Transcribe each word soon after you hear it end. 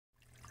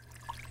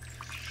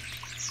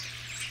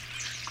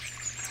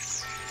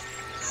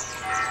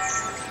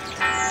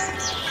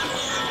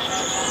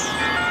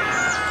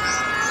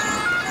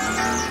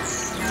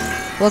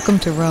Welcome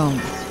to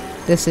Rome.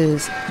 This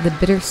is The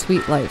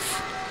Bittersweet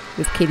Life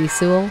with Katie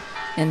Sewell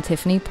and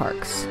Tiffany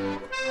Parks.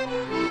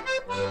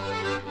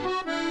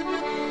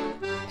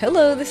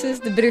 Hello, this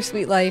is The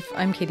Bittersweet Life.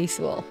 I'm Katie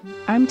Sewell.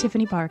 I'm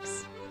Tiffany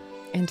Parks.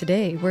 And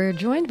today we're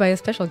joined by a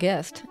special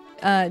guest,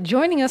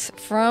 joining us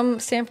from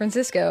San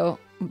Francisco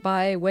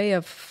by way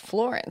of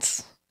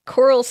Florence.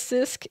 Coral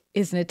Sisk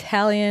is an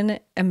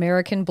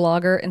Italian-American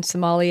blogger and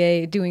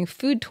sommelier doing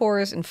food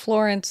tours in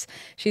Florence.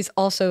 She's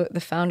also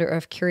the founder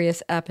of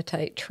Curious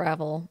Appetite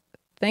Travel.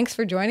 Thanks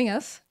for joining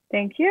us.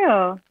 Thank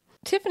you.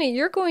 Tiffany,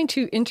 you're going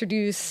to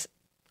introduce,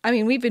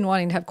 we've been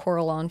wanting to have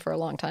Coral on for a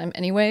long time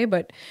anyway,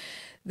 but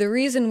the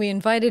reason we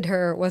invited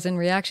her was in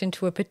reaction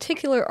to a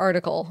particular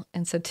article.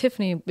 And so,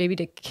 Tiffany, maybe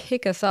to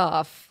kick us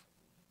off,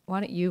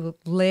 why don't you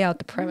lay out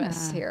the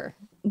premise here?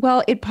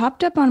 Well, it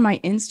popped up on my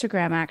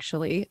Instagram,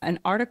 actually, an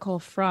article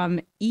from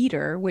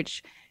Eater,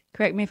 which,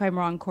 correct me if I'm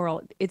wrong,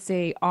 Coral, it's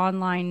a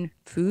online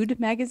food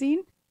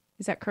magazine.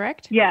 Is that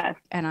correct? Yes.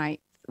 And I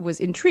was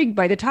intrigued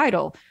by the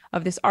title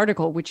of this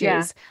article, which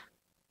is,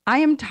 I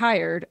am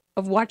tired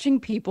of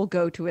watching people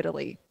go to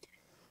Italy.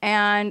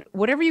 And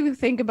whatever you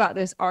think about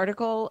this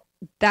article,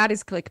 that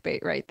is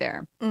clickbait right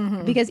there.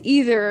 Mm-hmm. Because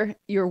either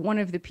you're one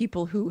of the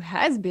people who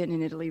has been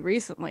in Italy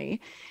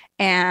recently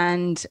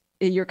and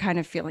you're kind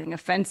of feeling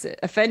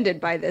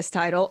offended by this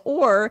title,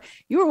 or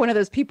you're one of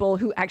those people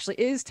who actually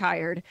is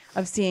tired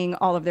of seeing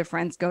all of their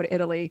friends go to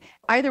Italy.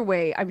 Either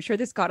way, I'm sure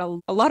this got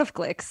a lot of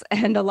clicks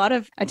and a lot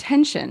of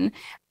attention.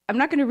 I'm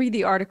not going to read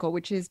the article,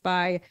 which is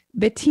by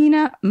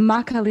Bettina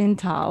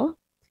Macalintal.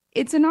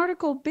 It's an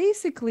article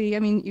basically,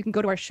 you can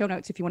go to our show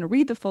notes if you want to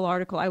read the full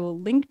article. I will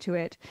link to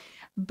it.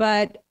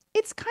 But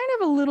it's kind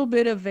of a little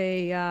bit of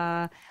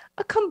a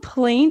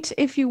complaint,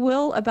 if you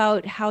will,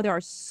 about how there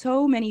are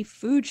so many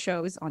food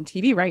shows on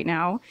TV right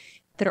now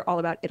that are all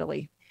about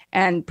Italy,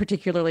 and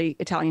particularly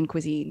Italian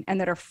cuisine, and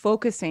that are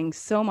focusing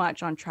so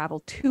much on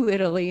travel to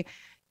Italy,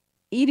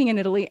 eating in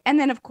Italy, and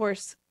then, of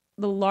course,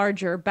 the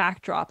larger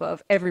backdrop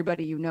of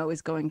everybody you know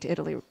is going to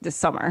Italy this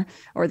summer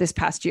or this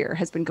past year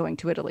has been going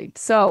to Italy.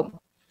 So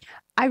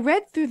I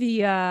read through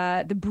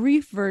the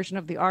brief version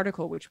of the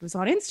article, which was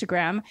on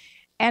Instagram.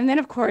 And then,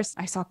 of course,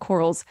 I saw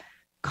Coral's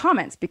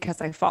comments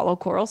because I follow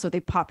Coral, so they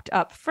popped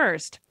up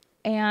first.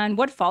 And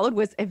what followed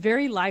was a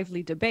very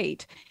lively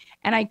debate.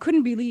 And I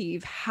couldn't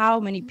believe how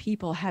many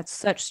people had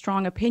such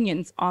strong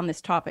opinions on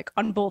this topic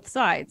on both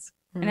sides.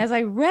 And as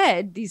I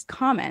read these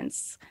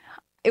comments,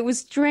 it was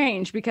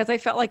strange because I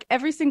felt like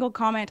every single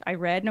comment I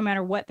read, no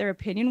matter what their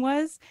opinion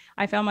was,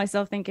 I found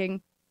myself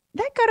thinking,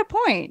 that got a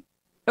point.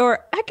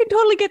 Or I can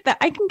totally get that.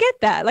 I can get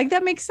that. Like,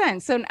 that makes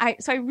sense. So I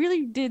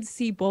really did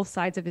see both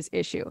sides of this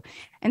issue.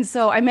 And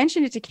so I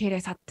mentioned it to Kate. I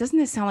thought, doesn't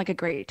this sound like a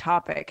great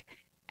topic?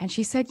 And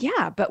she said,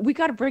 yeah, but we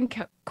got to bring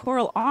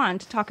Coral on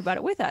to talk about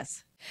it with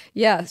us.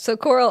 Yeah. So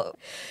Coral,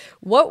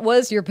 what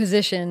was your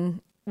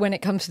position when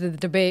it comes to the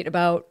debate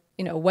about,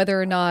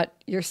 whether or not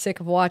you're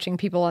sick of watching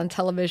people on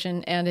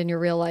television and in your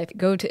real life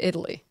go to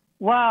Italy?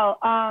 Well,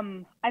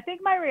 I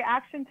think my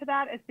reaction to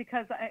that is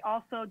because I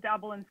also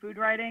dabble in food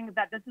writing,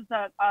 that this is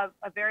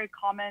a very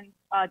common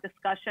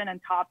discussion and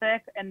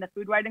topic in the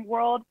food writing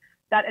world,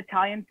 that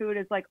Italian food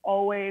is like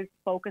always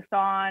focused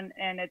on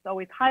and it's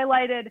always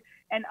highlighted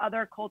and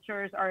other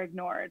cultures are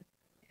ignored.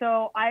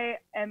 So I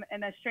am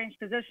in a strange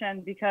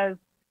position because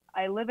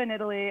I live in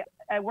Italy.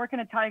 I work in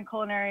Italian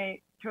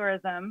culinary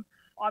tourism.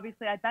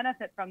 Obviously, I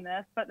benefit from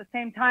this, but at the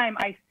same time,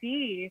 I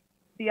see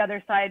the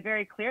other side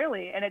very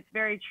clearly. And it's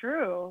very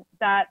true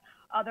that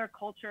other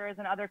cultures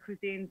and other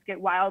cuisines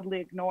get wildly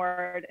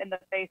ignored in the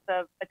face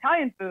of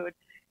Italian food.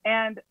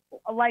 And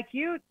like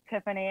you,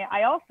 Tiffany,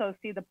 I also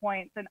see the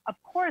points. And of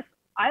course,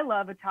 I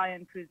love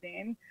Italian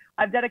cuisine.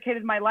 I've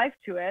dedicated my life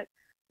to it,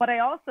 but I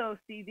also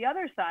see the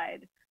other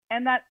side.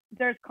 And that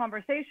there's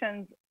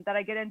conversations that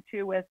I get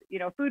into with,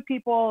 food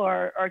people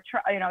or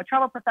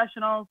travel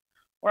professionals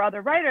or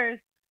other writers,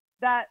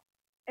 that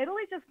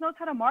Italy just knows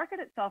how to market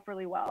itself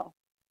really well.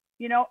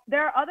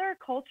 There are other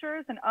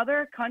cultures and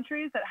other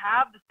countries that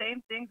have the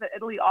same things that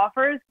Italy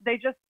offers. They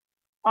just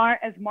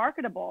aren't as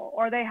marketable,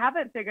 or they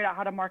haven't figured out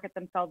how to market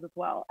themselves as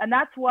well. And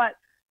that's what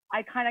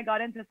I kind of got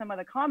into some of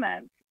the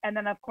comments. And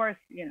then, of course,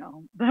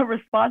 the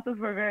responses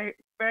were very,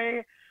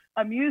 very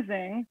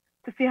amusing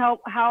to see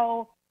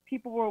how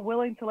people were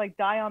willing to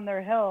die on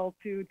their hill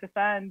to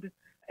defend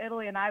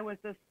Italy. And I was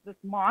this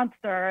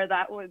monster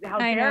that was, how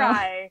dare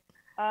I?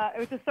 It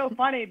was just so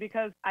funny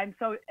because I'm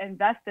so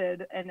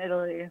invested in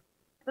Italy.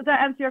 Does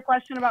that answer your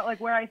question about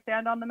where I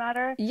stand on the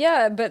matter?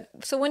 Yeah, but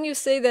so when you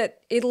say that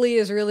Italy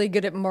is really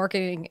good at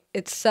marketing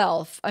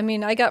itself,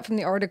 I got from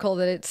the article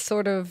that it's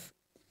sort of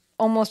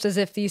almost as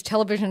if these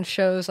television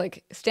shows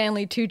like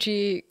Stanley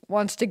Tucci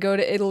wants to go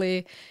to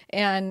Italy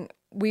and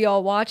we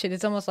all watch it.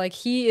 It's almost like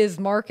he is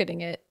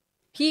marketing it.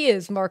 He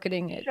is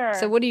marketing it. Sure.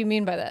 So what do you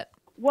mean by that?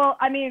 Well,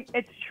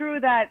 it's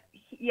true that,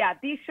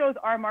 these shows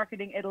are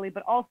marketing Italy,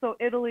 but also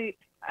Italy,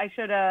 I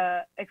should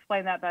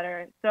explain that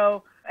better.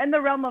 So in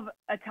the realm of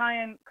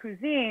Italian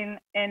cuisine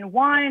and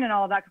wine and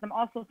all of that, because I'm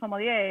also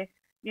sommelier,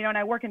 and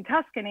I work in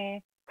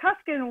Tuscany,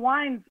 Tuscan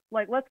wines,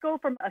 like, let's go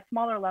from a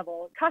smaller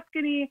level.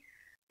 Tuscany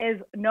is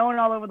known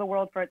all over the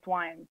world for its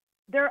wines.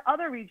 There are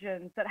other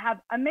regions that have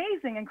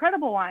amazing,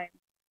 incredible wines.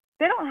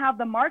 They don't have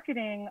the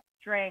marketing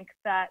strength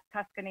that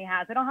Tuscany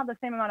has. They don't have the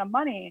same amount of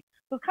money.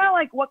 So it's kind of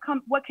like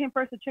what came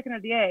first, the chicken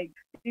or the egg?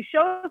 These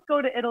shows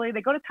go to Italy,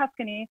 they go to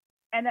Tuscany,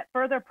 and that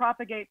further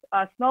propagates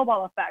a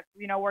snowball effect,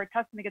 where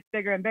Tuscany gets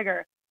bigger and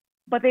bigger.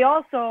 But they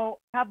also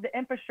have the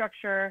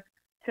infrastructure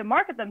to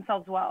market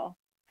themselves well.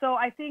 So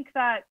I think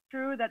that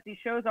true that these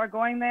shows are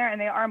going there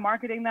and they are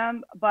marketing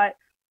them, but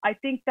I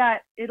think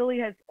that Italy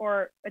has,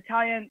 or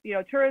Italian,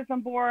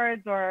 tourism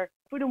boards or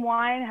Food and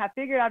Wine have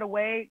figured out a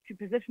way to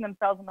position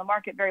themselves in the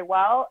market very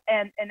well.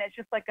 And it's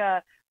just like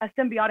a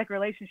symbiotic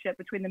relationship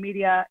between the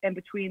media and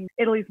between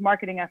Italy's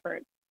marketing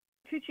efforts.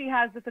 Tucci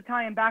has this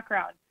Italian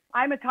background.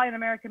 I'm Italian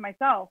American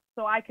myself,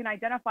 so I can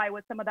identify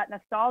with some of that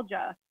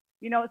nostalgia.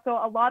 So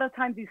a lot of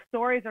times these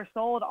stories are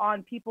sold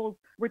on people's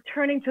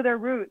returning to their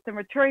roots and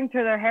returning to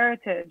their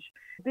heritage.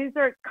 These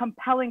are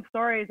compelling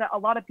stories that a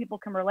lot of people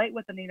can relate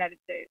with in the United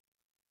States.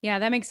 Yeah,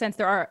 that makes sense.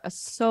 There are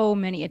so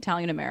many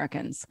Italian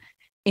Americans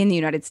in the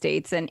United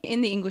States and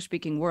in the English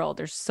speaking world.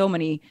 There's so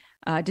many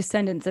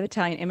descendants of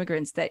Italian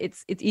immigrants that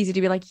it's easy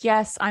to be like,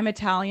 yes, I'm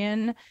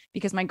Italian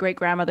because my great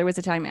grandmother was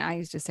Italian. I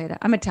used to say that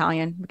I'm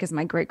Italian because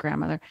my great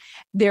grandmother.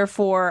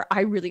 Therefore,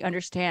 I really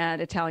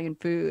understand Italian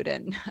food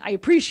and I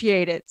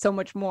appreciate it so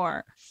much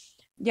more.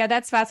 Yeah,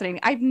 that's fascinating.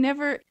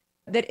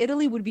 That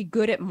Italy would be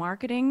good at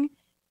marketing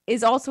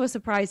is also a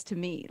surprise to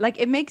me. Like,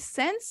 it makes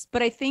sense,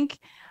 but I think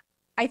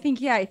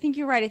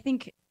you're right. I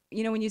think,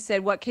 when you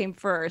said what came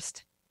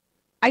first,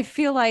 I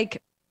feel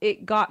like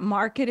it got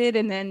marketed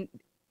and then,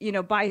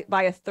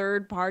 by a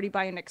third party,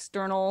 by an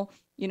external,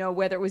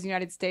 whether it was the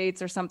United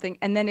States or something.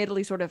 And then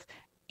Italy sort of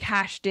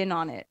cashed in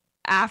on it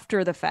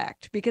after the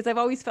fact, because I've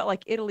always felt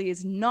like Italy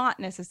is not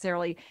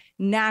necessarily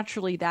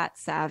naturally that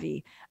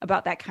savvy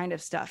about that kind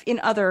of stuff in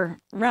other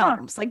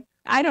realms. Like,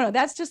 I don't know.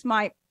 That's just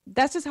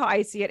how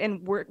I see it.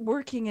 And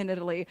working in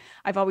Italy,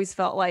 I've always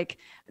felt like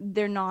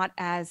they're not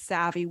as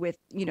savvy with,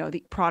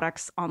 the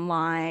products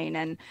online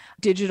and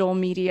digital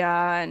media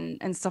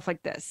and stuff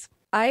like this.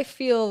 I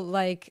feel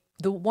like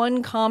the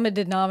one common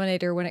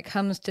denominator when it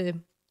comes to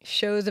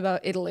shows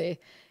about Italy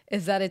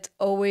is that it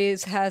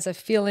always has a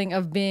feeling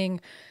of being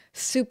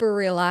super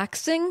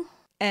relaxing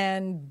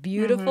and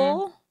beautiful.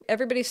 Mm-hmm.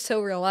 Everybody's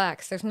so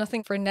relaxed. There's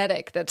nothing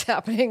frenetic that's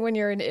happening when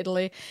you're in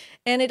Italy.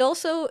 And it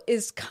also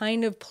is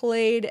kind of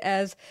played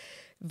as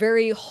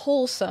very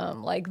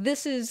wholesome. Like,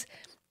 this is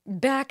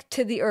back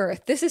to the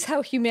earth. This is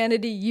how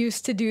humanity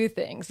used to do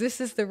things.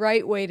 This is the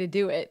right way to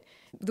do it.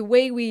 The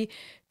way we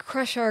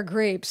crush our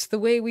grapes, the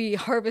way we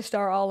harvest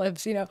our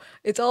olives,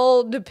 it's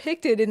all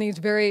depicted in these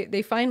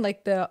they find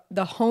like the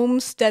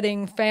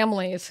homesteading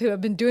families who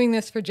have been doing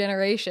this for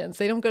generations.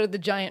 They don't go to the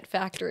giant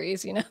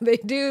factories, they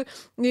do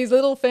these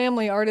little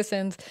family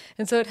artisans.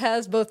 And so it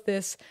has both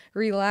this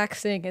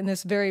relaxing and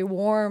this very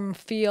warm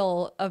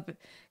feel of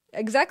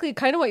exactly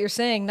kind of what you're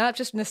saying, not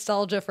just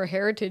nostalgia for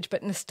heritage,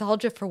 but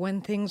nostalgia for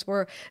when things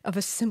were of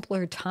a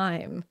simpler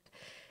time.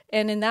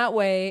 And in that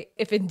way,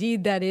 if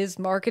indeed that is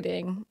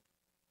marketing,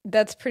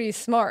 that's pretty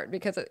smart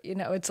because,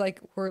 it's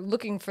like we're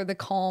looking for the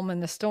calm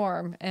and the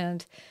storm.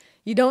 And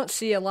you don't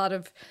see a lot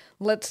of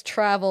let's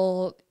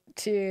travel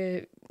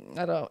to,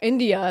 I don't know,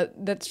 India.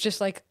 That's just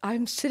like,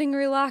 I'm sitting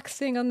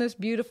relaxing on this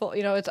beautiful,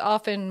 it's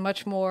often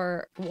much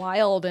more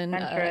wild and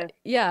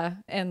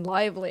and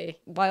lively,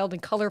 wild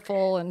and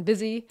colorful and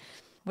busy.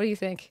 What do you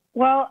think?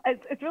 Well,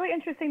 it's really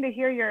interesting to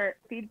hear your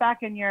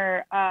feedback and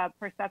your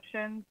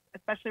perceptions,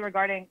 especially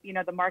regarding,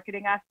 the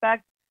marketing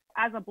aspect.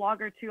 As a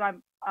blogger too,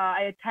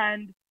 I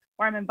attend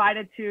or I'm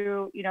invited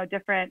to,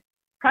 different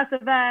press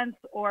events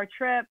or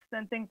trips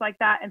and things like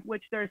that, in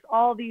which there's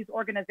all these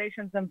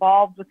organizations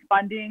involved with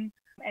funding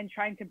and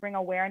trying to bring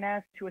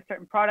awareness to a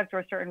certain product or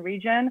a certain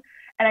region.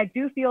 And I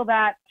do feel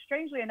that,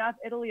 strangely enough,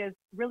 Italy is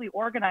really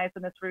organized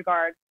in this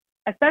regard,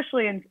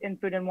 especially in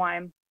food and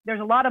wine.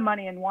 There's a lot of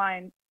money in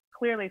wine.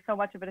 Clearly, so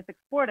much of it is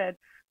exported.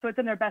 So it's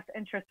in their best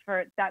interest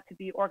for that to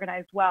be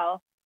organized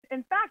well.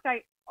 In fact,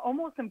 I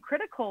almost am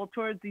critical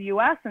towards the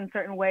US in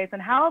certain ways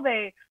and how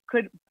they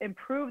could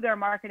improve their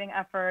marketing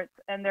efforts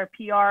and their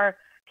PR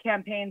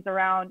campaigns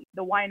around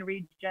the wine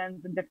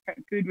regions and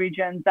different food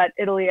regions that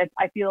Italy,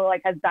 I feel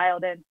like, has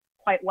dialed in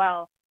quite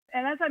well.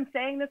 And as I'm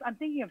saying this, I'm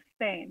thinking of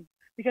Spain,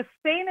 because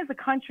Spain is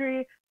a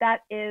country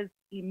that is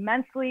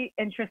immensely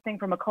interesting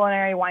from a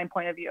culinary wine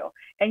point of view.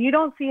 And you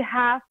don't see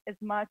half as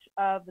much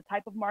of the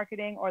type of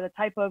marketing or the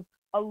type of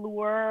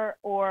allure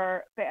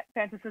or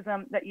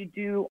fantasism that you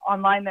do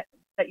online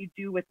that you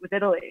do with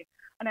Italy.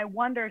 And I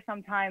wonder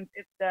sometimes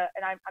if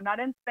I'm not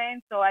in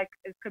Spain, so it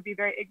could be a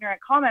very ignorant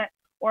comment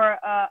or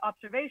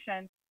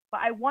observation,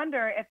 but I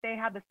wonder if they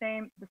have the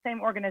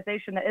same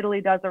organization that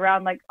Italy does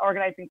around, like,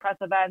 organizing press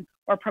events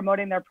or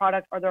promoting their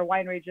products or their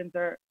wine regions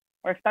or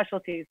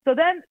specialties. So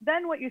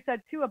then what you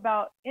said too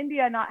about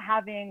India not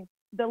having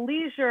the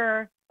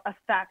leisure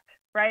effect,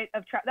 right?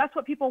 That's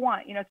what people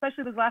want,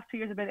 especially these last 2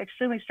 years have been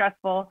extremely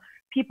stressful.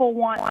 People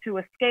want to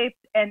escape,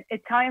 and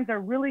Italians are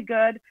really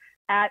good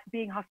at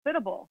being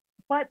hospitable.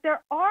 But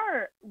there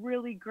are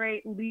really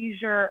great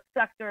leisure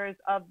sectors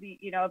of the,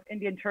 of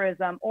Indian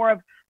tourism or of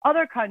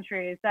other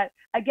countries that,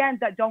 again,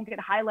 that don't get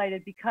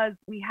highlighted because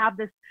we have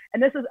this,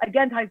 and this is,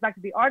 again, ties back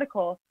to the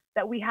article,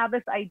 that we have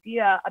this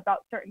idea about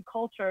certain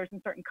cultures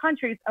and certain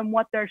countries and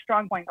what their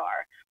strong points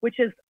are, which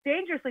is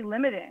dangerously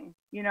limiting,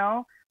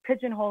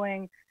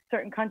 pigeonholing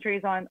certain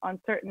countries on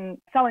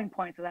certain selling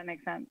points, if that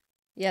makes sense.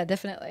 Yeah,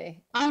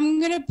 definitely. I'm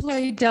going to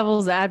play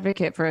devil's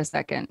advocate for a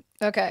second.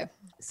 Okay.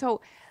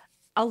 So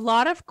a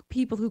lot of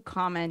people who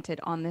commented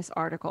on this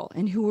article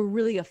and who were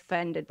really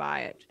offended by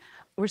it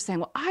were saying,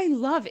 well, I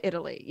love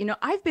Italy.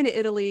 I've been to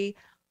Italy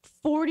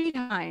 40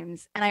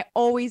 times and I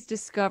always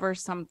discover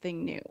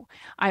something new.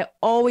 I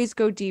always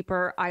go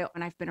deeper.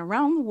 And I've been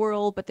around the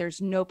world, but there's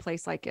no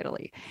place like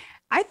Italy.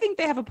 I think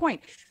they have a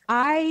point.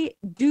 I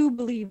do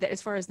believe that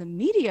as far as the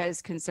media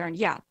is concerned,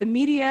 yeah, the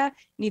media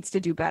needs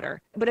to do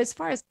better. But as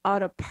far as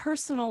on a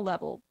personal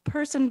level,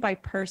 person by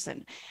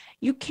person,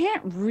 you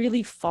can't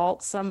really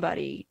fault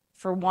somebody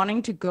for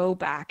wanting to go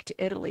back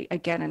to Italy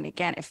again and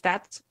again if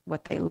that's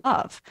what they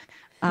love.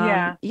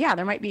 Yeah,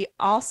 there might be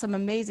awesome,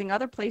 amazing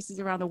other places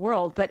around the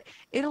world, but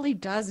Italy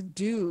does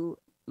do,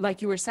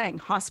 like you were saying,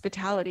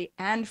 hospitality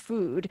and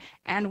food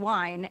and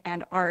wine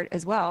and art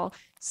as well,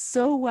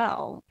 so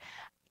well.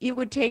 It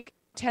would take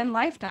 10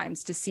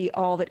 lifetimes to see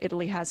all that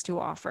Italy has to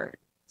offer.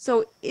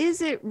 So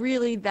is it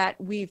really that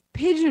we've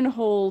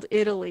pigeonholed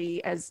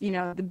Italy as,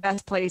 the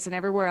best place and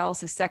everywhere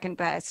else is second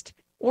best?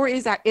 Or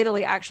is that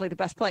Italy actually the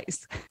best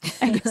place?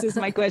 I guess is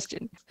my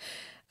question.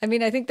 I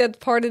mean, I think that's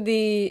part of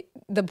the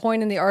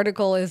point in the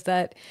article is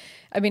that,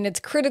 it's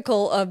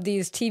critical of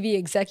these TV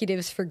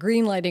executives for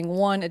greenlighting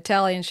one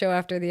Italian show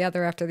after the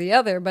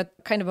other. But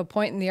kind of a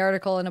point in the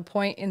article and a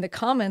point in the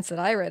comments that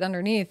I read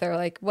underneath are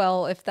like,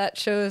 well, if that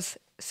show's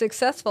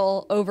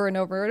successful over and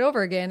over and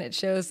over again, it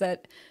shows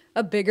that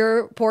a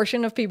bigger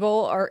portion of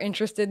people are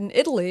interested in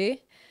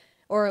Italy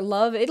or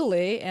love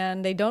Italy,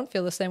 and they don't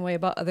feel the same way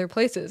about other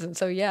places. And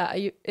so, yeah,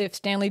 if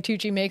Stanley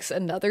Tucci makes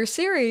another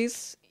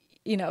series,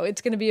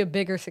 it's going to be a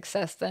bigger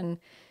success than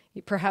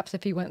perhaps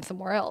if he went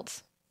somewhere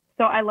else.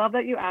 So I love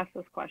that you asked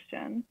this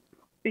question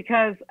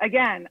because,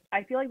 again,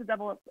 I feel like the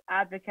devil's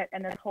advocate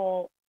in this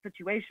whole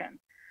situation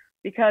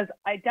because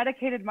I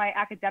dedicated my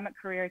academic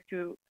career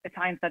to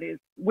Italian studies,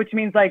 which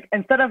means like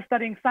instead of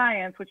studying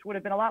science, which would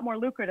have been a lot more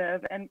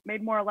lucrative and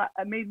made more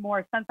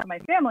sense to my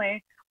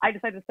family, I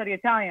decided to study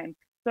Italian.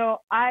 So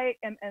I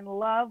am in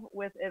love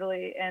with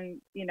Italy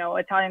and,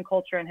 Italian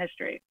culture and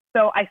history.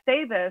 So I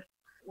say this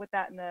with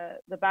that in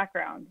the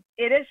background.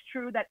 It is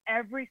true that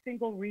every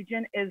single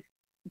region is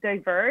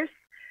diverse.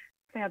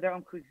 They have their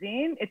own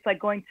cuisine. It's like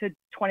going to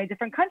 20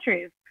 different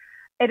countries.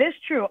 It is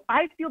true.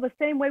 I feel the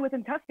same way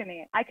within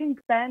Tuscany. I can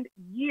spend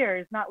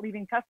years not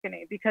leaving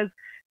Tuscany because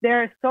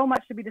there is so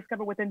much to be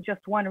discovered within just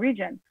one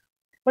region.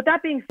 But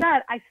that being said,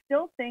 I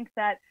still think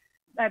that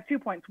I have 2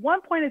 points.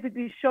 One point is that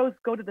these shows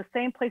go to the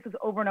same places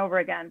over and over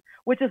again,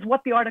 which is what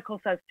the article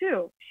says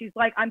too. She's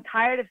like, I'm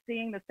tired of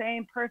seeing the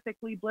same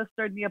perfectly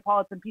blistered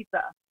Neapolitan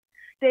pizza.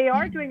 They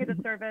are doing a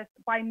disservice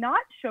by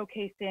not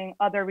showcasing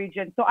other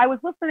regions. So I was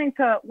listening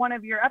to one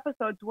of your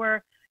episodes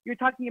where you're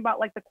talking about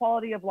like the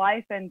quality of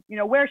life and,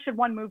 where should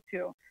one move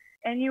to?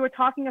 And you were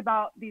talking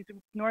about these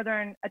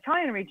northern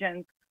Italian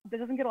regions that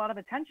doesn't get a lot of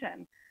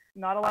attention.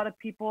 Not a lot of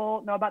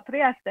people know about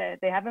Trieste.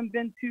 They haven't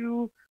been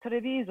to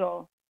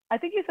Treviso. I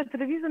think you said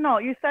Treviso. No,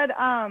 you said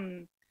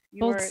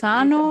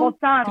Bolzano.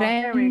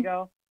 There we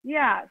go.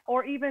 Yeah,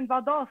 or even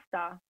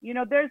Valdosta.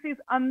 There's these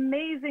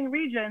amazing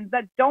regions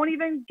that don't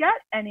even get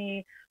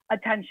any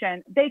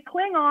attention. They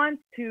cling on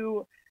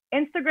to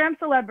Instagram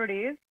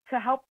celebrities to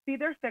help be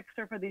their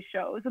fixer for these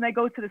shows, and they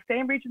go to the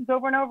same regions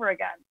over and over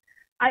again.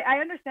 I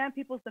understand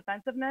people's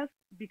defensiveness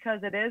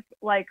because it is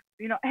like,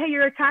 hey,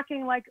 you're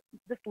attacking like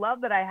this love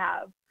that I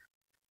have,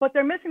 but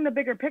they're missing the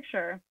bigger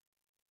picture.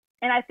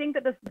 And I think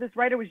that this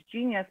writer was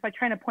genius by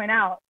trying to point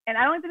out, and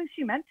I don't even think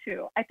she meant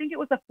to. I think it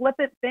was a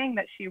flippant thing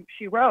that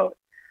she wrote.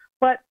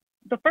 But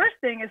the first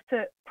thing is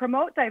to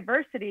promote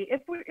diversity.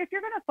 If you're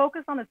going to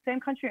focus on the same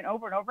country and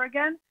over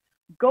again,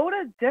 go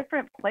to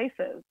different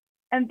places.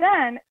 And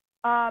then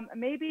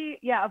maybe,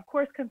 yeah, of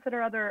course,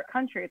 consider other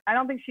countries. I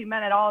don't think she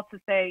meant at all to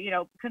say,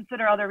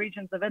 consider other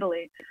regions of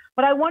Italy.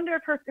 But I wonder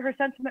if her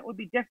sentiment would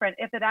be different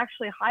if it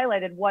actually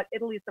highlighted what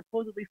Italy is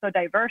supposedly so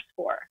diverse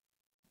for.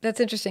 That's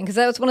interesting because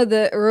that was one of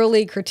the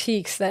early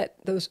critiques that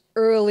those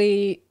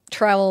early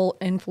travel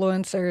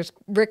influencers,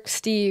 Rick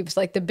Steves,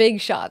 like the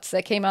big shots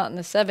that came out in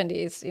the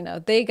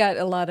 70s, they got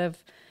a lot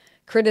of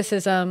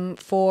criticism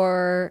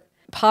for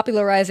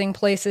popularizing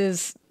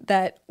places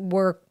that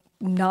were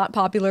not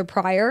popular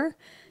prior.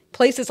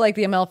 Places like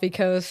the Amalfi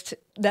Coast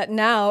that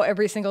now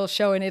every single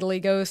show in Italy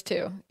goes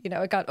to,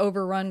 it got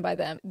overrun by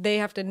them. They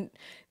have to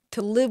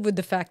live with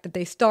the fact that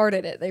they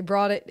started it. They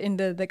brought it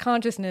into the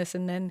consciousness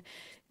and then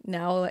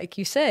now, like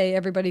you say,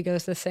 everybody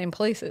goes to the same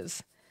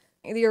places.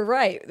 You're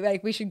right.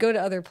 Like we should go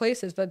to other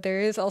places, but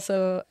there's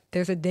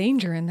a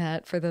danger in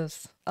that for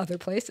those other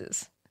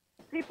places.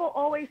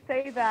 people always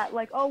say that,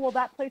 like, oh, well,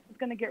 that place is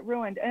going to get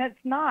ruined. And it's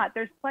not.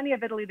 There's plenty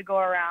of Italy to go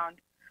around.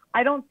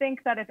 I don't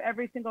think that if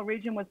every single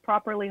region was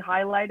properly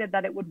highlighted,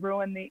 that it would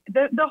ruin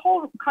the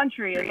whole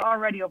country is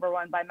already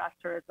overrun by mass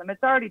tourism.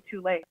 It's already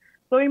too late.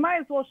 So we might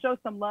as well show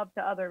some love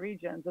to other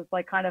regions. It's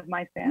like kind of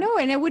my stance. No,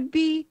 and it would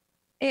be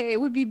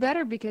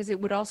better because it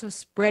would also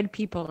spread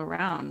people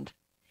around.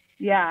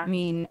 Yeah. I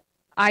mean,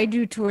 I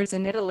do tours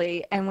in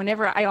Italy, and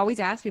whenever I always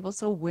ask people,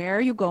 so where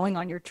are you going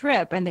on your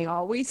trip? And they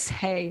always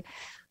say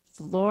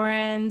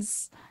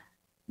Florence,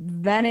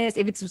 Venice.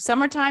 If it's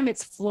summertime,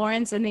 it's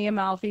Florence and the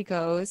Amalfi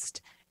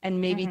Coast and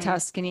maybe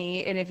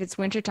Tuscany. And if it's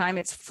wintertime,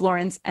 it's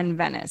Florence and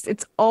Venice.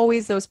 It's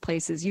always those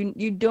places.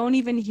 You don't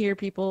even hear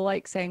people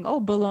like saying, oh,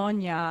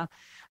 Bologna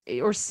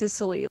or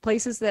Sicily,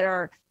 places that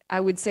are,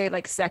 I would say,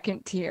 like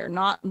second tier,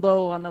 not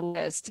low on the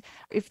list.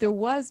 If there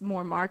was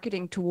more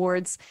marketing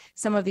towards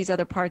some of these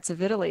other parts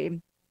of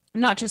Italy,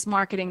 not just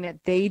marketing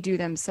that they do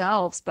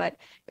themselves, but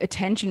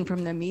attention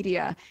from the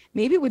media,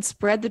 maybe it would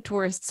spread the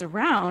tourists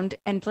around.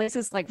 And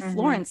places like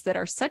Florence that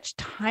are such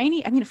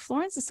tiny, I mean,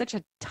 Florence is such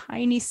a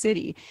tiny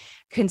city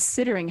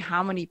considering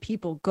how many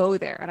people go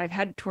there. And I've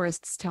had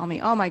tourists tell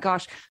me, oh my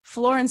gosh,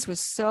 Florence was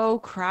so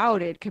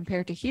crowded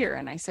compared to here.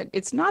 And I said,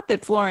 it's not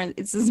that Florence,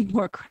 it's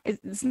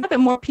not that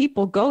more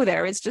people go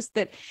there. It's just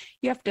that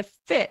you have to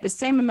fit the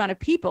same amount of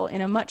people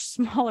in a much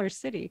smaller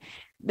city.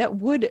 That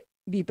would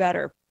be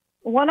better.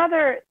 One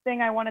other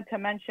thing I wanted to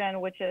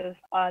mention, which is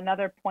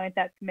another point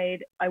that's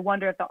made, I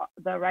wonder if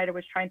the writer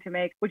was trying to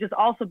make, which has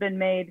also been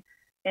made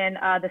in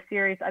the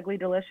series Ugly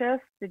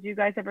Delicious. Did you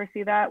guys ever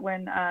see that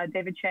when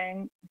David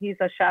Chang, he's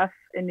a chef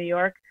in New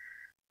York?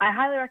 I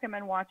highly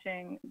recommend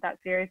watching that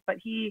series, but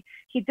he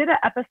did an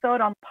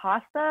episode on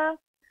pasta.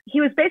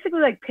 He was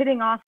basically like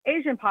pitting off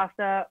Asian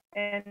pasta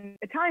and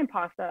Italian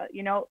pasta,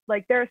 you know,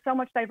 like there's so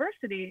much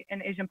diversity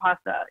in Asian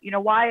pasta. You know,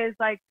 why is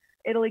like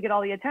Italy get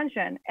all the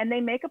attention? And they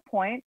make a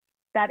point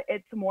that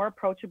it's more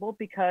approachable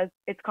because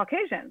it's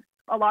Caucasian.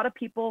 A lot of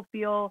people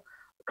feel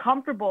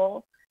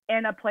comfortable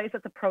in a place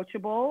that's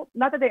approachable.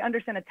 Not that they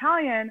understand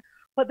Italian,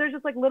 but there's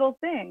just like little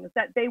things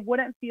that they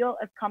wouldn't feel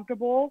as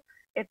comfortable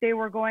if they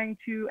were going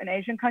to an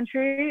Asian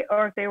country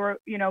or if they were,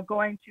 you know,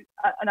 going to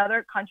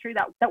another country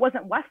that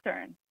wasn't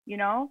Western, you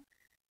know?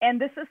 And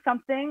this is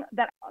something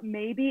that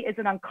maybe is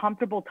an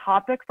uncomfortable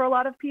topic for a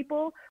lot of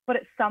people, but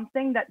it's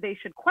something that they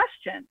should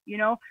question, you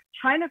know?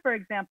 China, for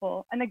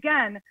example, and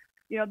again,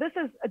 you know, this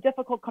is a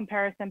difficult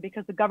comparison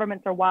because the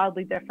governments are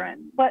wildly different,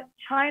 but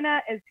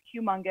China is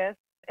humongous.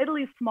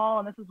 Italy's small,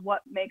 and this is what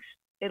makes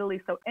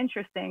Italy so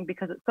interesting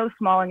because it's so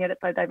small and yet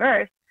it's so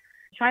diverse.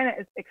 China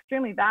is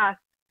extremely vast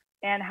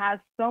and has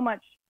so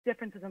much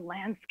differences in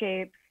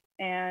landscapes.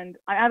 And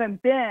I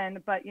haven't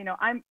been, but, you know,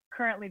 I'm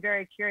currently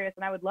very curious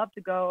and I would love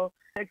to go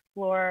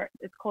explore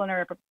its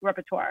culinary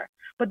repertoire.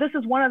 But this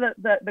is one of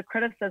the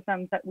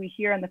criticisms that we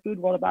hear in the food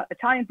world about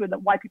Italian food,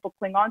 that why people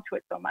cling on to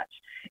it so much,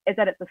 is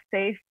that it's a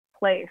safe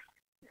place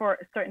for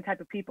a certain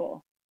type of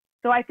people.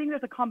 So I think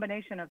there's a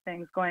combination of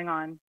things going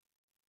on.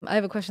 I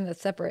have a question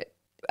that's separate.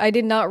 I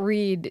did not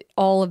read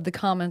all of the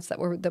comments that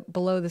were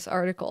below this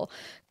article,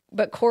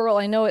 but Coral,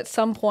 I know at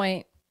some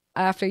point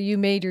after you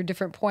made your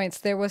different points,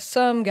 there was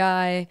some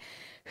guy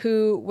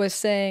who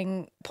was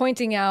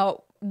pointing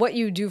out what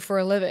you do for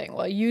a living.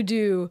 Well, you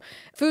do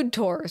food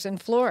tours in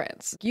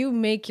Florence. You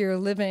make your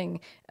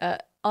living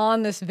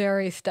on this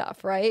very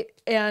stuff, right?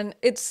 And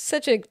it's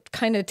such a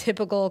kind of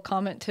typical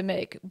comment to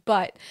make,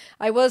 but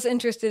I was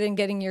interested in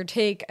getting your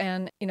take,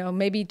 and, you know,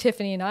 maybe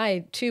Tiffany and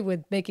I too,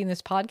 with making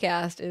this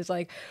podcast, is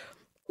like,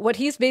 what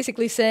he's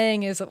basically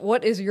saying is,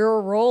 what is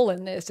your role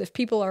in this? If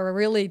people are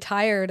really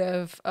tired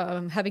of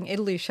having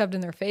Italy shoved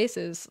in their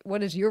faces,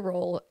 what is your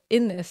role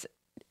in this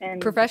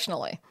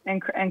professionally?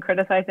 And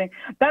criticizing.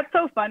 That's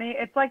so funny.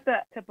 It's like the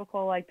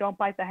typical, like, don't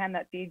bite the hand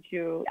that feeds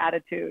you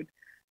attitude.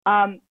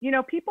 You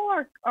know, people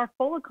are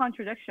full of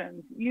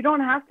contradictions. You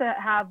don't have to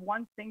have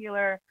one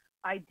singular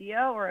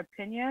idea or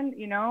opinion,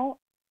 you know.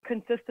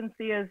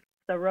 Consistency is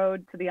the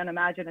road to the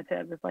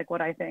unimaginative, is like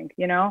what I think,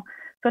 you know.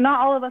 So not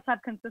all of us have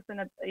consistent,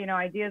 you know,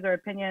 ideas or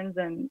opinions,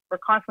 and we're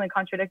constantly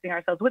contradicting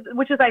ourselves,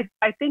 which is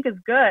I think is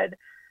good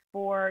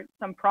for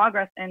some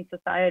progress in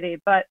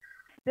society. But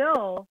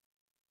still,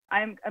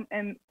 I'm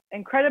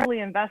incredibly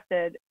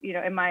invested, you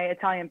know, in my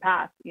Italian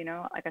path. You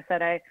know, like I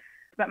said, I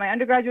spent my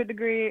undergraduate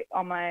degree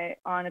on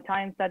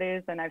Italian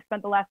studies, and I've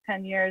spent the last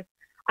 10 years.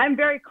 I'm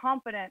very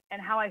confident in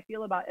how I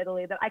feel about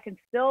Italy, that I can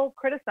still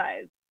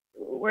criticize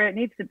where it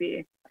needs to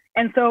be.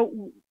 And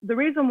so the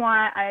reason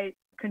why I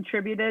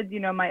contributed,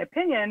 you know, my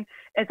opinion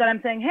is that I'm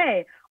saying,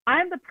 hey,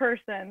 I'm the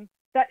person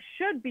that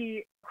should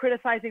be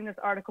criticizing this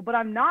article, but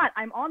I'm not.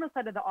 I'm on the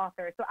side of the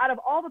author. So out of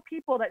all the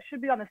people that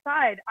should be on the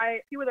side,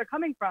 I see where they're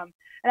coming from.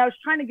 And I was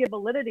trying to give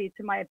validity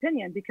to my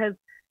opinion because,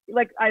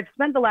 like, I've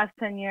spent the last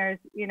 10 years,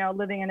 you know,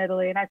 living in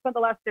Italy, and I spent the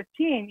last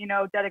 15, you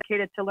know,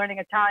 dedicated to learning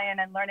Italian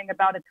and learning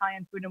about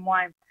Italian food and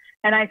wine.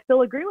 And I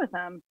still agree with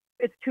them.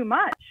 It's too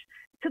much,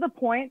 to the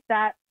point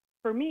that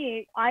for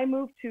me, I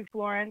moved to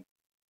Florence.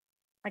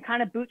 I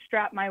kind of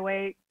bootstrapped my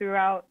way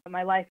throughout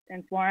my life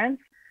in Florence.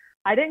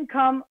 I didn't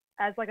come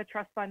as like a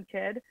trust fund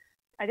kid.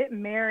 I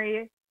didn't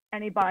marry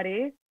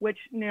anybody, which,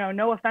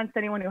 no offense to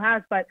anyone who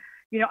has, but,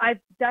 I've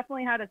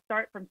definitely had to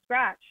start from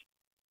scratch.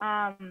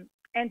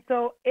 And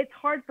so it's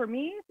hard for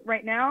me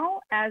right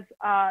now as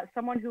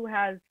someone who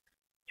has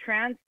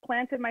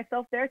transplanted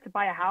myself there to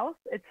buy a house.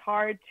 It's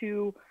hard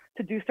to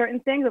do certain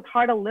things. It's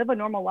hard to live a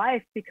normal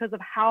life because of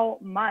how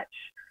much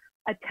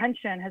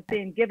attention has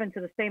been given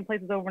to the same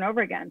places over and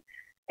over again.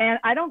 And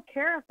I don't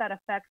care if that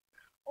affects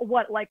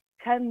like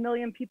 10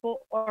 million people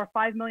or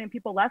 5 million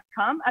people less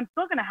come. I'm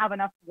still going to have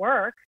enough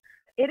work.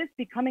 It is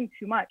becoming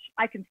too much.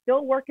 I can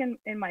still work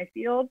in my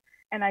field,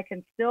 and I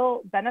can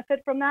still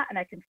benefit from that, and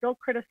I can still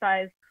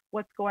criticize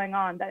what's going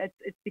on, that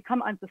it's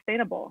become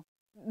unsustainable.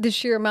 The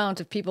sheer amount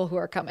of people who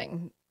are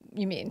coming,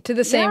 you mean, to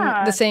the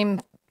same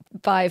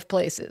 5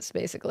 places,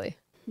 basically.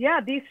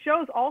 Yeah, these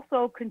shows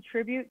also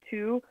contribute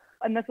to,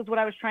 and this is what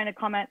I was trying to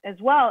comment as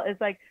well, is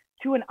like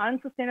to an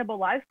unsustainable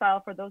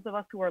lifestyle for those of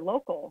us who are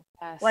local.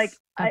 Yes, like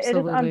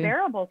absolutely. It is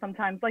unbearable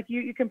sometimes. Like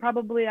you can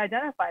probably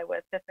identify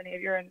with, Tiffany,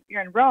 if you're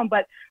in Rome,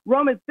 but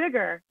Rome is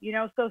bigger,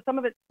 so some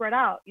of it's spread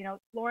out.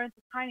 Florence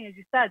is tiny, as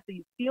you said, so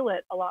you feel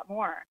it a lot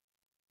more.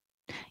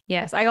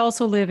 Yes, I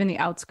also live in the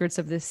outskirts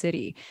of the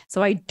city,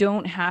 so I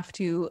don't have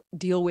to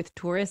deal with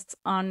tourists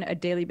on a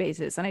daily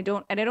basis. And I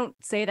don't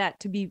say that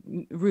to be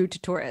rude to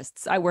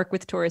tourists. I work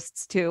with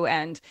tourists too,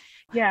 and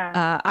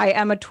I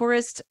am a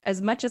tourist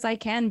as much as I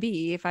can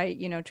be if I,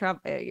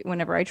 travel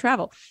whenever I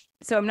travel.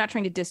 So I'm not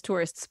trying to diss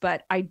tourists,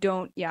 but I'm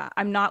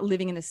not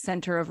living in the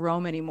center of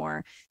Rome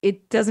anymore.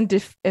 It doesn't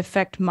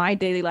affect my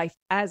daily life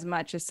as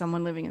much as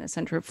someone living in the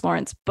center of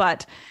Florence,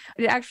 but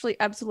it actually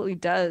absolutely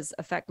does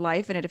affect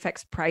life, and it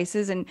affects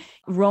prices. And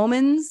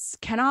Romans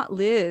cannot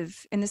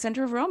live in the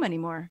center of Rome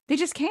anymore. They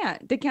just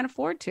can't. They can't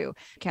afford to.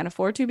 Can't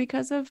afford to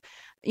because of,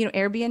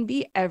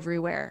 Airbnb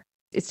everywhere.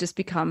 It's just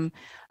become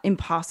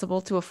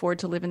impossible to afford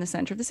to live in the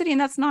center of the city.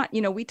 And that's not,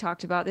 we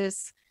talked about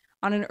this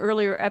on an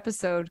earlier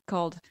episode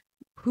called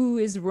Who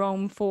is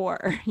Rome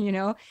For,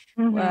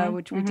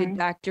 which we did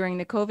back during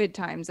the COVID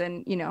times.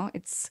 And,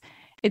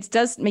 it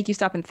does make you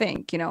stop and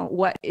think,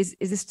 what is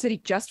this city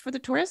just for the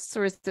tourists,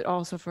 or is it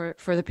also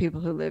for the people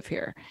who live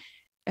here?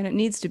 And it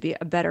needs to be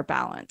a better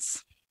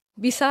balance.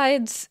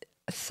 Besides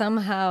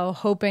somehow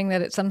hoping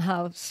that it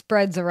somehow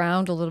spreads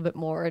around a little bit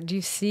more, do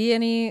you see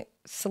any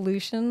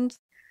solutions?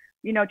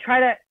 Try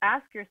to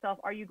ask yourself,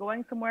 are you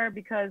going somewhere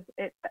because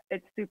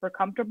it's super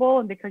comfortable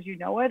and because you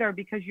know it, or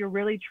because you're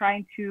really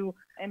trying to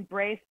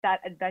embrace that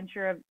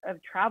adventure of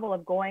travel,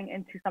 of going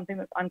into something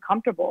that's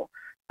uncomfortable?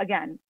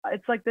 Again,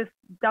 it's like this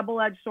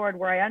double-edged sword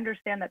where I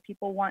understand that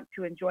people want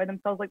to enjoy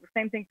themselves. Like the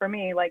same thing for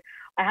me. Like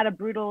I had a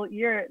brutal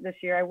year this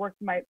year. I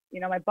worked my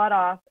butt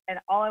off, and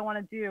all I want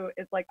to do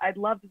is like, I'd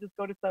love to just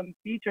go to some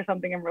beach or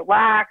something and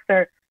relax,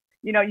 or,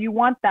 you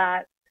want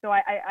that. So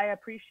I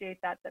appreciate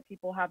that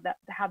people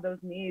have those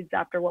needs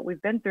after what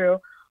we've been through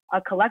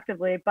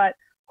collectively. But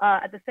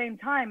at the same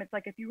time, it's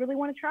like, if you really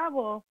want to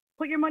travel,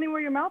 put your money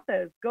where your mouth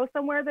is. Go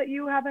somewhere that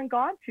you haven't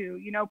gone to.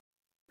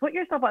 Put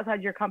yourself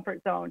outside your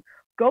comfort zone.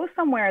 Go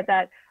somewhere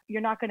that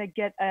you're not going to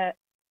get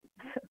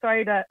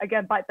sorry to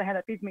again bite the hand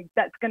that feeds me,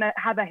 that's going to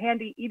have a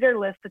handy eater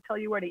list to tell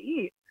you where to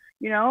eat.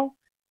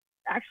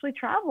 Actually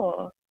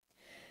travel.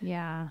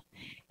 Yeah,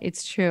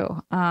 it's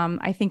true.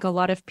 I think a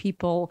lot of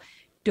people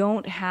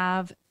don't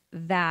have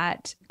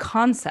that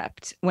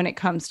concept when it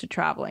comes to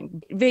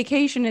traveling.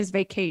 Vacation is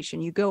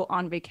vacation. You go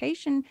on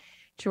vacation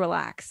to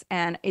relax.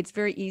 And it's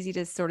very easy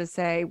to sort of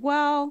say,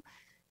 well,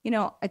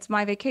 it's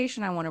my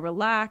vacation. I want to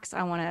relax.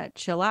 I want to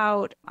chill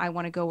out. I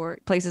want to go where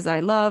places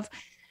I love.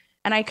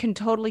 And I can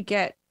totally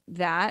get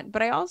that.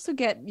 But I also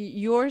get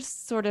your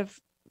sort of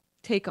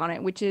take on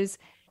it, which is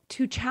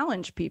to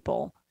challenge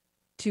people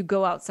to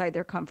go outside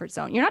their comfort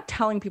zone. You're not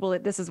telling people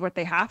that this is what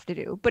they have to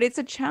do, but it's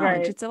a challenge.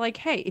 Right. It's like,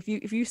 hey, if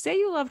you say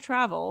you love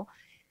travel,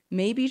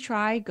 maybe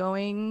try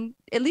going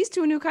at least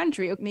to a new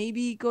country.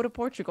 Maybe go to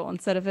Portugal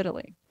instead of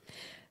Italy.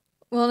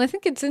 Well, and I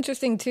think it's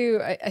interesting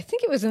too. I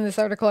think it was in this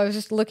article. I was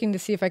just looking to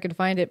see if I could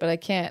find it, but I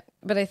can't.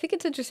 But I think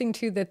it's interesting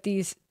too that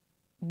these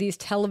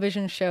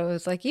television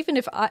shows, like even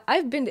if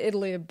I've been to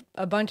Italy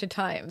a bunch of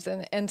times,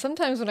 and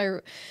sometimes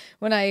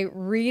when I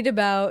read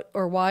about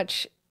or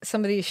watch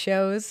some of these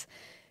shows,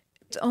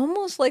 it's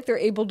almost like they're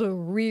able to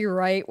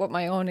rewrite what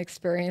my own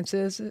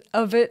experiences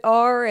of it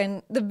are.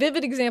 And the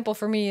vivid example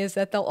for me is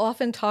that they'll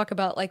often talk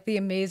about like the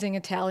amazing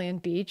Italian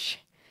beach.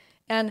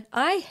 And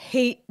I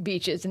hate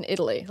beaches in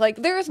Italy. Like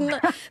there is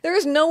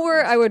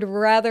nowhere I would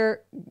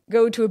rather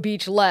go to a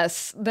beach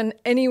less than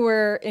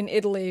anywhere in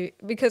Italy,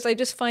 because I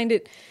just find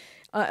it,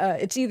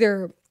 it's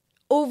either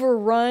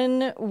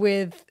overrun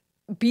with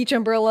beach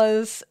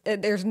umbrellas.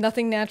 There's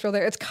nothing natural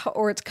there. It's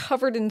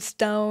covered in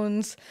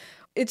stones.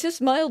 It's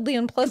just mildly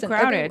unpleasant. Too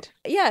crowded.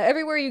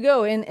 Everywhere you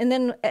go. And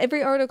then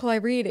every article I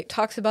read, it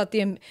talks about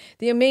the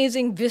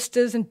amazing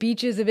vistas and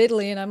beaches of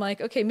Italy. And I'm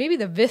like, okay, maybe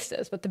the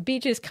vistas, but the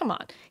beaches, come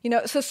on.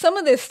 So some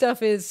of this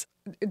stuff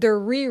they're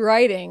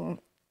rewriting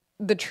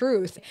the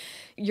truth.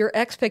 Your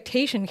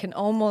expectation can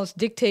almost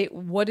dictate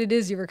what it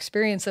is your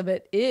experience of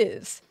it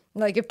is.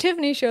 Like if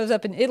Tiffany shows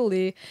up in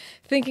Italy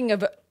thinking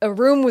of a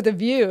room with a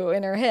view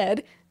in her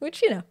head,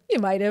 which, you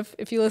might have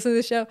if you listen to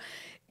the show,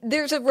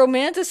 there's a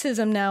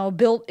romanticism now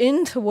built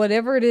into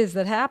whatever it is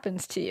that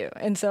happens to you.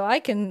 And so I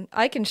can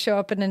show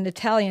up in an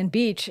Italian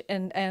beach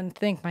and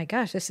think, my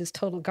gosh, this is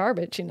total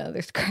garbage.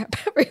 There's crap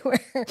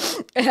everywhere.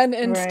 and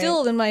Right.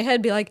 Still in my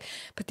head be like,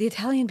 but the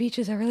Italian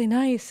beaches are really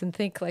nice, and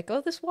think like, oh,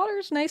 this water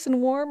is nice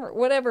and warm, or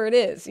whatever it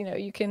is.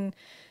 You can,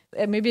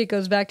 and maybe it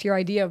goes back to your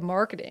idea of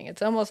marketing.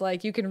 It's almost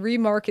like you can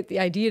remarket the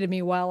idea to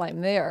me while I'm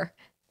there.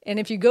 And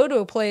if you go to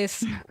a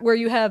place where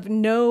you have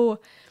no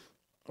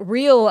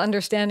real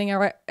understanding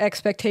or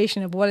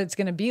expectation of what it's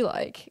going to be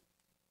like,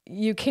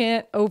 you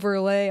can't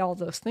overlay all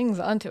those things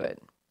onto it.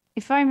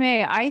 If I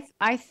may,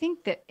 I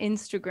think that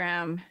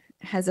Instagram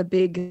has a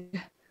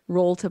big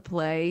role to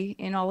play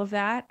in all of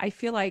that. I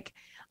feel like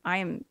I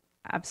am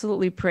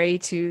absolutely prey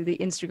to the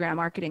Instagram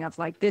marketing of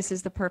like, this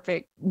is the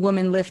perfect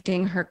woman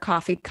lifting her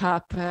coffee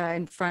cup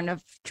in front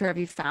of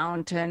Trevi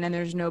Fountain, and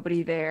there's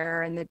nobody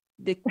there, and the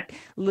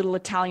little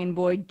Italian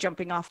boy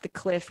jumping off the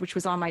cliff, which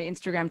was on my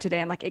Instagram today,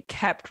 and like it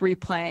kept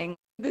replaying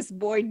this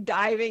boy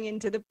diving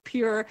into the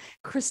pure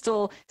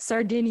crystal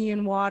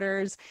Sardinian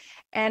waters.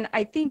 And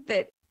I think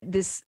that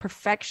this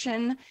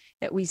perfection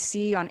that we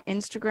see on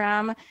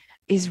Instagram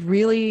is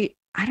really,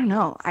 I don't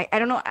know. I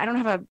don't know. I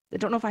don't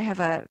know if I have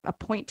a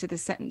point to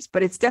this sentence,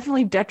 but it's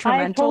definitely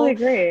detrimental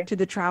to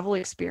the travel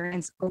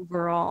experience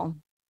overall.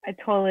 I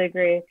totally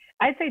agree.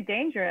 I'd say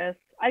dangerous.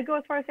 I'd go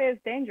as far as say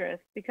it's dangerous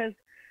because,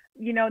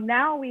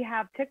 now we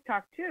have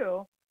TikTok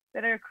too,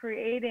 that are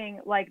creating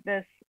like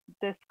this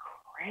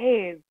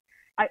craze.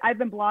 I've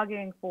been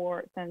blogging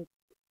since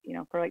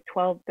for like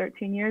 12,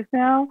 13 years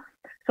now.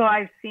 So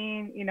I've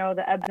seen,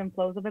 the ebbs and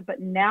flows of it,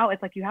 but now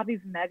it's like you have these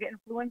mega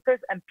influencers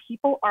and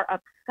people are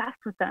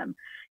obsessed with them.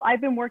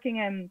 I've been working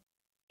in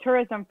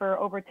tourism for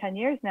over 10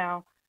 years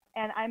now,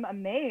 and I'm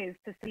amazed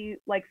to see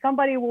like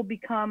somebody will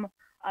become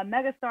a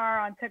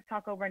megastar on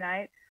TikTok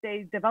overnight.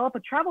 They develop a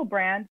travel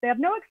brand. They have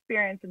no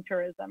experience in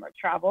tourism or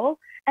travel,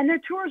 and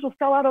their tours will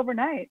sell out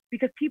overnight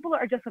because people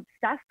are just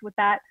obsessed with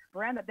that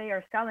brand that they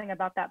are selling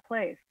about that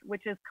place,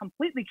 which is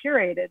completely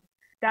curated.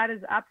 That is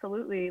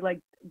absolutely like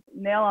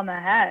nail on the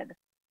head.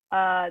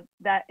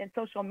 That in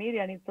social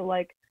media needs to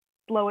like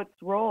slow its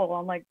roll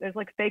on like there's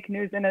like fake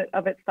news in it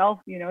of itself,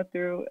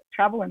 through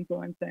travel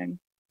influencing.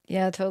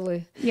 Yeah,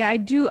 totally. Yeah, I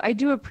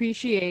do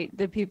appreciate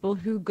the people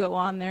who go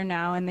on there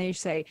now and they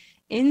say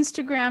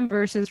Instagram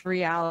versus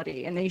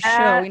reality, and they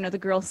show, the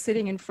girl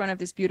sitting in front of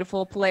this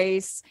beautiful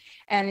place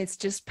and it's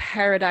just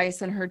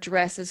paradise and her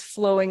dress is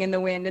flowing in the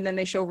wind, and then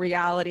they show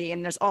reality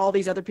and there's all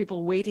these other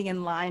people waiting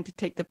in line to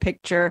take the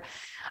picture.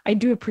 I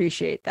do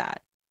appreciate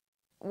that.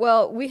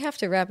 Well, we have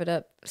to wrap it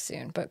up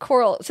soon. But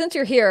Coral, since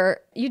you're here,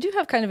 you do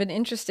have kind of an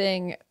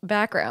interesting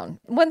background.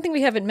 One thing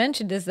we haven't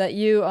mentioned is that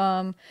you're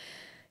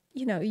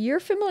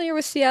familiar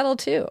with Seattle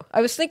too.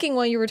 I was thinking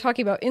while you were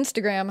talking about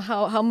Instagram,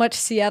 how much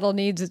Seattle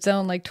needs its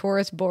own like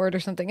tourist board or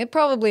something. It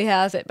probably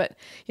has it, but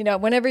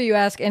whenever you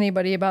ask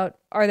anybody about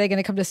are they going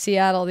to come to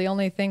Seattle, the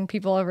only thing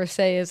people ever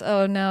say is,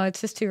 "Oh no,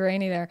 it's just too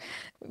rainy there."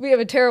 We have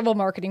a terrible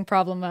marketing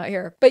problem out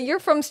here. But you're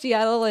from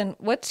Seattle, and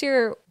what's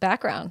your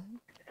background?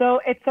 So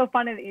it's so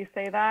funny that you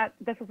say that.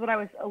 This is what I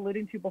was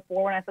alluding to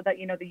before when I said that,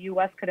 the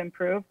U.S. could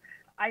improve.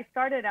 I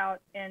started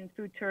out in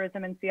food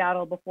tourism in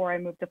Seattle before I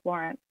moved to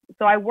Florence.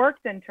 So I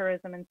worked in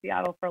tourism in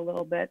Seattle for a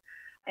little bit,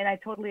 and I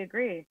totally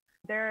agree.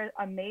 There are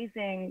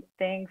amazing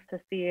things to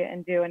see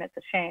and do, and it's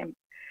a shame.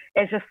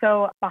 It's just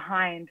so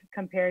behind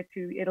compared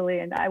to Italy,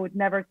 and I would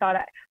never thought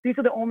these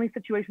are the only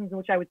situations in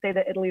which I would say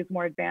that Italy is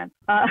more advanced.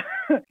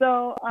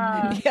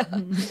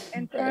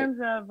 In terms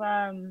of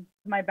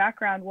my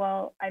background,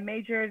 well, I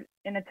majored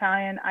in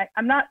Italian.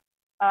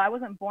 I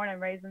wasn't born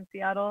and raised in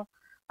Seattle.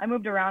 I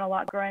moved around a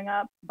lot growing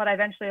up, but I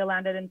eventually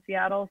landed in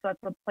Seattle. So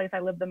that's the place I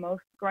lived the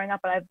most growing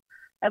up. But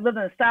I've lived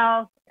in the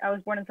South. I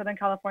was born in Southern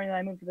California.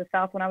 I moved to the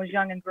South when I was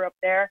young and grew up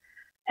there.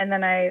 And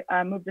then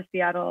I moved to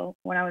Seattle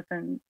when I was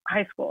in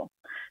high school.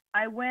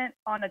 I went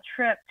on a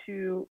trip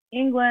to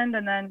England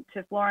and then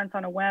to Florence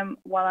on a whim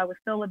while I was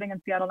still living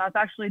in Seattle. And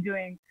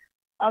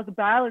I was a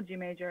biology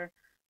major.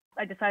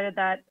 I decided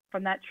that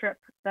from that trip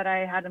that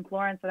I had in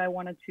Florence that I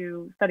wanted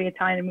to study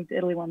Italian and move to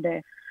Italy one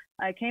day.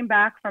 I came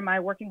back from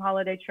my working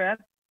holiday trip,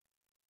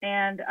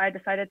 and I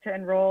decided to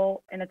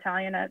enroll in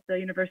Italian at the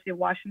University of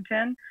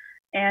Washington.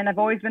 And I've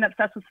always been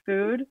obsessed with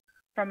food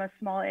from a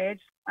small age.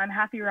 I'm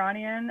half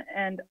Iranian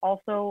and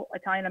also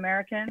Italian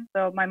American.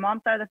 So my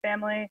mom's side of the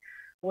family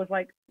was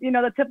like,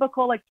 the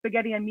typical like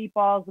spaghetti and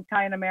meatballs,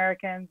 Italian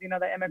Americans,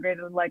 that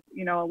immigrated like,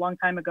 a long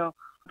time ago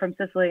from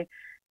Sicily.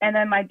 And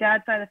then my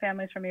dad's side of the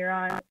family is from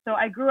Iran. So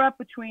I grew up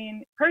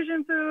between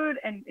Persian food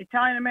and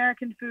Italian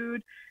American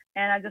food.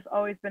 And I've just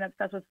always been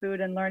obsessed with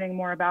food and learning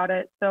more about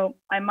it. So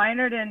I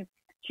minored in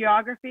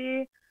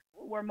geography,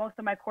 where most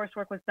of my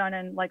coursework was done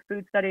in like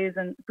food studies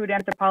and food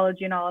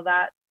anthropology and all of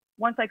that.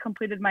 Once I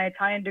completed my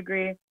Italian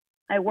degree,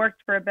 I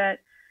worked for a bit,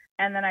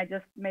 and then I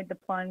just made the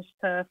plunge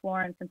to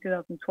Florence in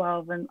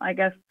 2012. And I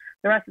guess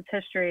the rest is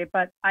history.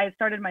 But I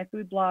started my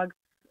food blog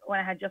when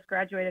I had just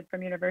graduated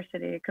from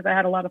university, because I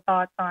had a lot of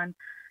thoughts on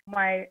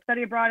my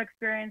study abroad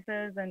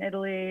experiences in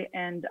Italy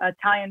and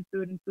Italian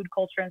food and food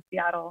culture in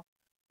Seattle.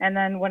 And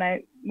then when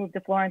I moved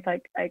to Florence,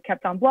 I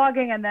kept on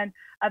blogging, and then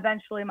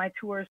eventually my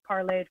tours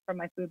parlayed from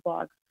my food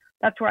blogs.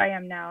 That's where I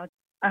am now.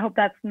 I hope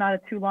that's not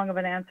too long of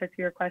an answer to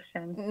your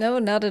question. No,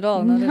 not at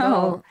all. Not at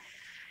all.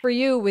 For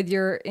you, with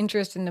your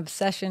interest and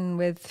obsession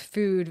with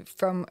food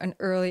from an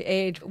early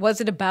age,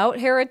 was it about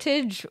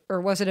heritage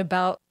or was it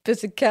about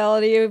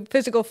physicality,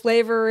 physical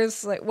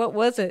flavors? Like, what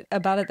was it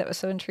about it that was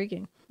so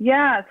intriguing?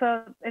 Yeah,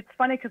 so it's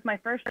funny because my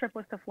first trip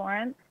was to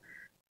Florence.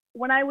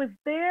 When I was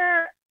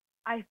there,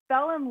 I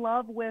fell in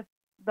love with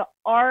the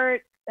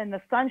art and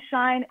the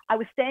sunshine. I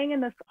was staying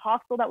in this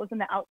hostel that was in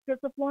the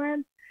outskirts of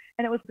Florence,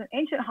 and it was an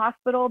ancient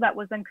hospital that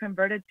was then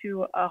converted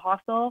to a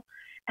hostel.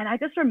 And I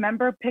just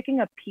remember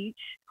picking a peach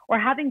or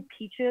having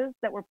peaches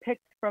that were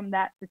picked from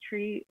the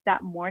tree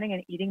that morning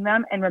and eating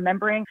them and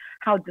remembering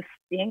how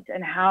distinct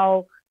and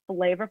how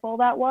flavorful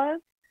that was.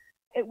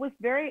 It was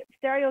very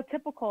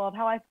stereotypical of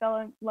how I fell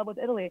in love with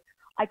Italy.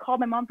 I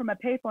called my mom from a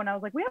payphone. I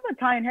was like, we have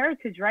Italian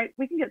heritage, right?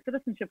 We can get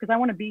citizenship because I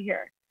want to be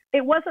here.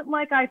 It wasn't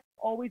like I've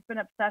always been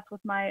obsessed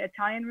with my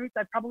Italian roots.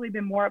 I've probably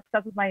been more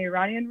obsessed with my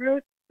Iranian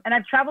roots. And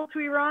I've traveled to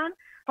Iran.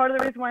 Part of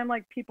the reason why I'm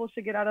like, people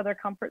should get out of their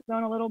comfort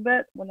zone a little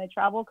bit when they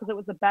travel, because it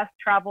was the best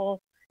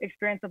travel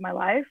experience of my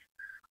life.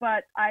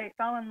 But I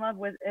fell in love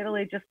with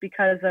Italy just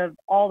because of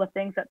all the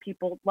things that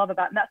people love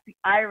about it. And that's the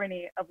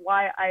irony of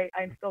why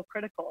I'm still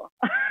critical.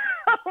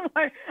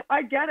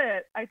 I get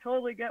it. I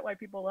totally get why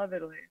people love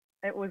Italy.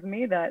 It was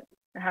me that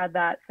had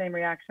that same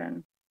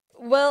reaction.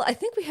 Well, I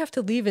think we have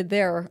to leave it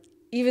there,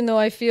 even though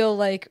I feel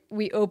like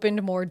we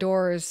opened more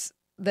doors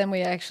than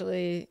we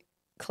actually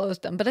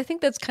closed them. But I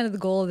think that's kind of the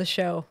goal of the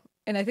show.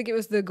 And I think it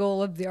was the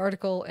goal of the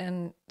article.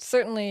 And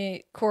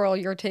certainly, Coral,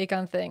 your take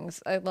on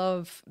things. I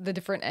love the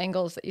different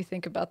angles that you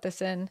think about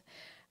this in.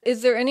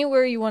 Is there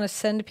anywhere you want to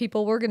send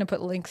people? We're going to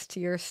put links to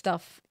your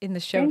stuff in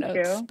the show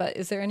notes. But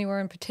is there anywhere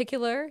in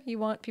particular you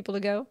want people to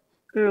go?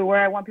 Ooh,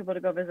 where I want people to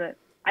go visit.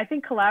 I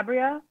think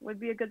Calabria would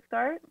be a good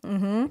start.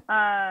 Mm-hmm.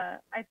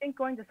 I think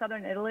going to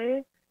southern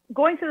Italy,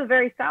 going to the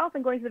very south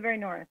and going to the very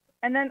north.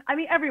 And then, I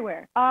mean,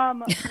 everywhere.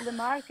 Le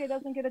Marche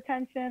doesn't get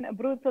attention.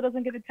 Abruzzo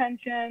doesn't get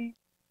attention.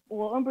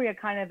 Well, Umbria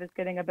kind of is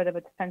getting a bit of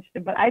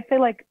attention. But I'd say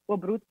like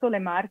Abruzzo, Le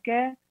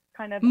Marche,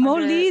 kind of.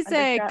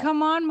 Molise,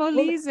 come on,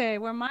 Molise,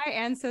 where my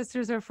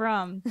ancestors are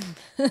from.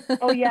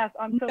 Oh, yes,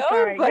 I'm so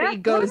sorry. Nobody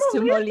goes to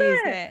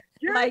Molise.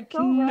 You're like so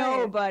right.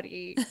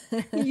 Nobody.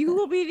 You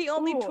will be the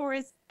only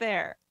tourist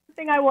there.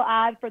 Thing I will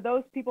add for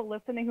those people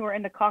listening who are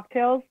into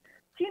cocktails,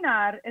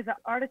 Cynar is an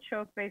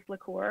artichoke-based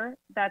liqueur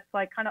that's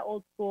like kind of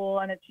old school,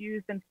 and it's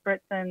used in spritz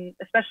and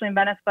especially in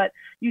Venice, but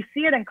you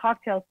see it in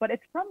cocktails, but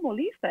it's from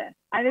Molise.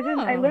 I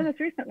learned this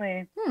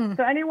recently.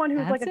 So anyone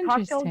who's like a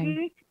cocktail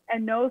geek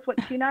and knows what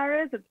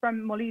Cynar is, it's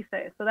from Molise.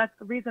 So that's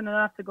reason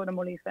enough to go to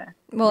Molise.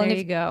 Well, there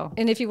you go.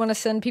 And if you want to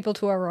send people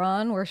to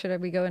Iran, where should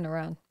we go in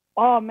Iran?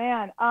 Oh,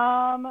 man.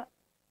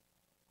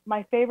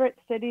 My favorite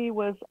city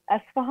was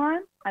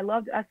Esfahan. I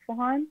loved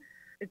Esfahan.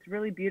 It's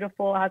really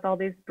beautiful. It has all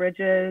these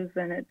bridges,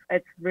 and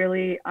it's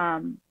really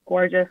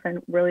gorgeous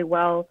and really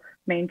well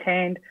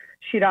maintained.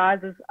 Shiraz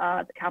is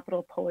the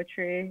capital of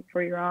poetry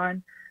for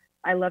Iran.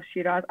 I love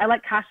Shiraz. I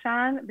like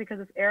Kashan because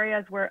it's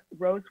areas where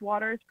rose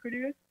water is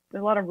produced.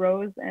 There's a lot of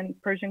rose and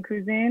Persian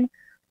cuisine.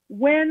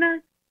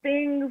 When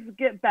things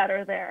get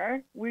better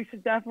there, we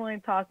should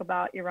definitely talk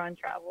about Iran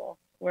travel,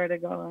 where to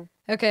go.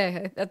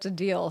 Okay, that's a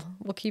deal.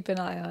 We'll keep an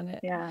eye on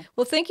it. Yeah.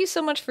 Well, thank you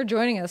so much for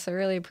joining us. I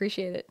really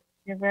appreciate it.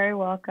 You're very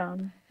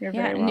welcome. You're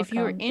very welcome. And if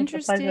you're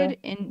interested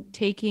in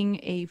taking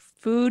a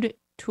food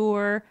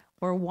tour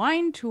or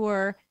wine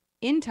tour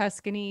in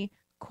Tuscany,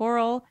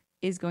 Coral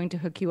is going to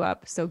hook you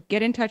up. So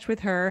get in touch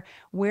with her.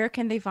 Where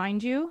can they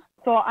find you?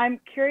 So I'm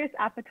Curious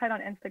Appetite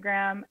on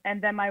Instagram,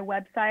 and then my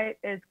website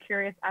is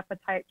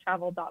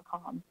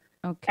CuriousAppetiteTravel.com.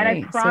 Okay. And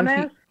I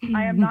promise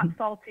I am not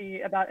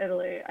salty about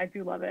Italy. I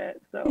do love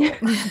it. So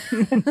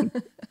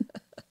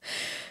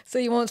So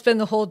you won't spend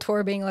the whole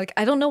tour being like,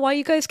 I don't know why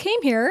you guys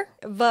came here,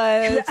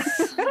 but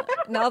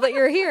now that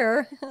you're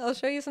here, I'll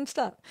show you some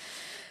stuff.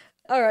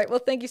 All right. Well,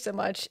 thank you so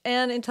much.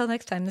 And until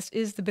next time, this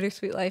is The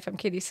Bittersweet Life. I'm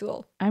Katie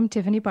Sewell. I'm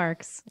Tiffany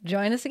Barks.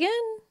 Join us again.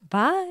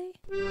 Bye.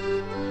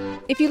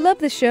 If you love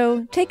the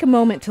show, take a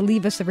moment to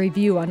leave us a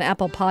review on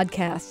Apple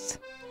Podcasts.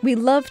 We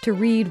love to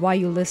read while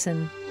you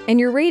listen, and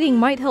your rating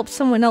might help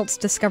someone else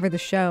discover the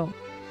show.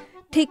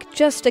 Take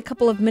just a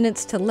couple of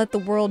minutes to let the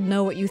world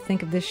know what you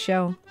think of this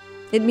show.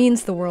 It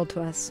means the world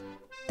to us.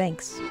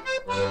 Thanks.